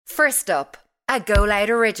First up, a Go Loud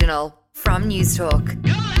original from Newstalk.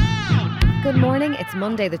 Good morning, it's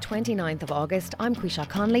Monday the 29th of August. I'm Quisha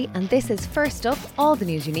Conley and this is First Up, all the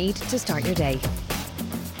news you need to start your day.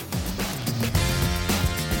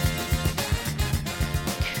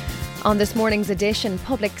 On this morning's edition,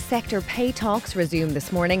 public sector pay talks resume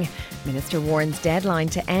this morning. Minister warns deadline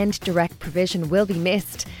to end direct provision will be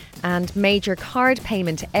missed. And major card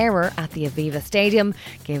payment error at the Aviva Stadium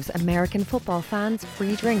gives American football fans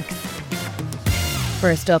free drinks.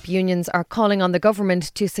 First up, unions are calling on the government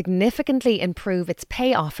to significantly improve its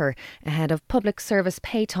pay offer ahead of public service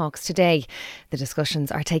pay talks today. The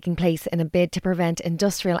discussions are taking place in a bid to prevent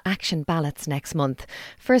industrial action ballots next month.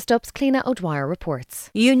 First up's Cliona O'Dwyer reports.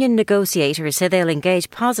 Union negotiators say they'll engage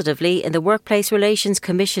positively in the Workplace Relations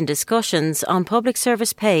Commission discussions on public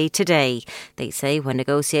service pay today. They say when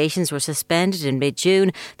negotiations were suspended in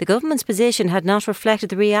mid-June, the government's position had not reflected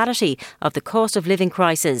the reality of the cost of living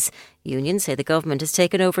crisis. Unions say the government has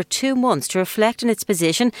taken over 2 months to reflect on its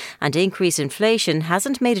position, and increased inflation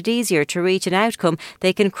hasn't made it easier to reach an outcome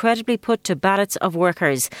they can credibly put to ballots of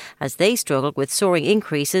workers, as they struggle with soaring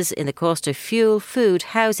increases in the cost of fuel, food,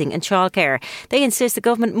 housing and childcare. They insist the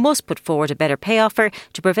government must put forward a better pay offer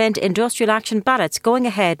to prevent industrial action ballots going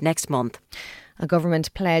ahead next month. A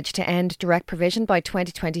government pledge to end direct provision by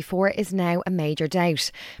 2024 is now a major doubt.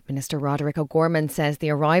 Minister Roderick O'Gorman says the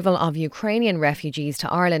arrival of Ukrainian refugees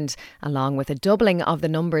to Ireland, along with a doubling of the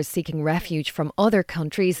numbers seeking refuge from other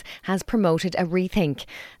countries, has promoted a rethink.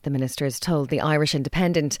 The ministers told the Irish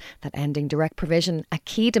Independent that ending direct provision, a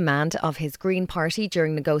key demand of his Green Party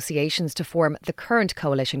during negotiations to form the current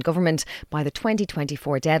coalition government by the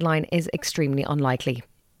 2024 deadline, is extremely unlikely.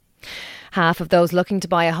 Half of those looking to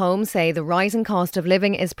buy a home say the rising cost of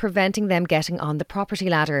living is preventing them getting on the property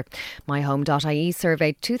ladder. MyHome.ie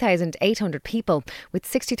surveyed 2,800 people, with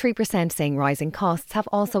 63% saying rising costs have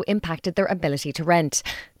also impacted their ability to rent.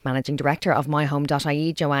 Managing Director of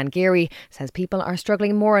MyHome.ie, Joanne Geary, says people are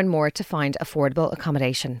struggling more and more to find affordable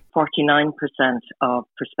accommodation. 49% of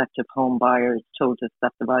prospective home buyers told us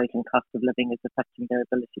that the rising cost of living is affecting their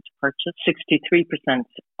ability to purchase. 63%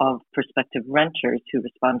 of prospective renters who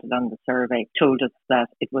responded on the survey told us that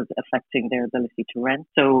it was affecting their ability to rent.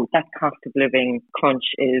 So that cost of living crunch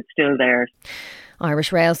is still there.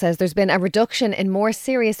 Irish Rail says there's been a reduction in more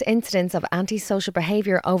serious incidents of antisocial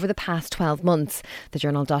behaviour over the past 12 months. The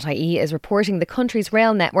Journal.ie is reporting the country's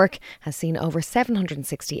rail network has seen over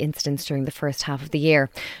 760 incidents during the first half of the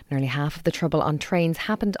year. Nearly half of the trouble on trains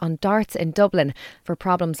happened on darts in Dublin for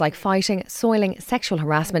problems like fighting, soiling, sexual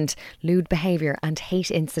harassment, lewd behaviour and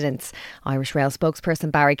hate incidents. Irish Rail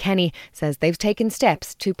spokesperson Barry Kenny says they've taken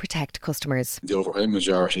steps to protect customers. The overwhelming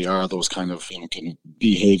majority are those kind of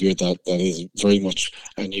behaviour that is very much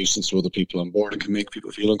a nuisance to other people on board and can make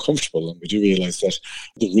people feel uncomfortable. And we do realise that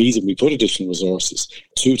the reason we put additional resources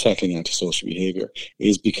to tackling antisocial behaviour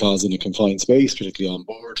is because in a confined space, particularly on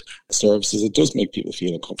board services, it does make people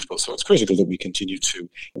feel uncomfortable. So it's critical that we continue to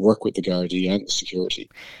work with the Gardaí and the security.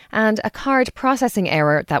 And a card processing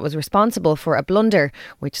error that was responsible for a blunder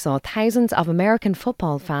which saw thousands of American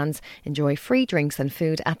football fans enjoy free drinks and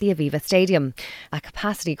food at the Aviva Stadium. A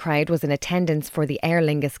capacity crowd was in attendance for the Aer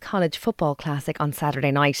Lingus College Football Classic on Saturday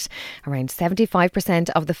night. Around 75%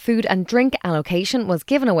 of the food and drink allocation was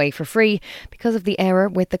given away for free because of the error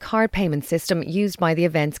with the card payment system used by the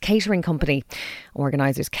event's catering company.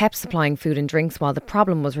 Organisers kept supplying food and drinks while the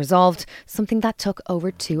problem was resolved, something that took over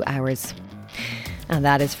 2 hours. And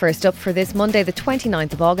that is First Up for this Monday, the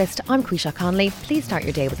 29th of August. I'm Quisha Conley. Please start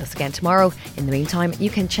your day with us again tomorrow. In the meantime, you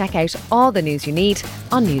can check out all the news you need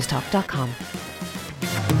on newstalk.com.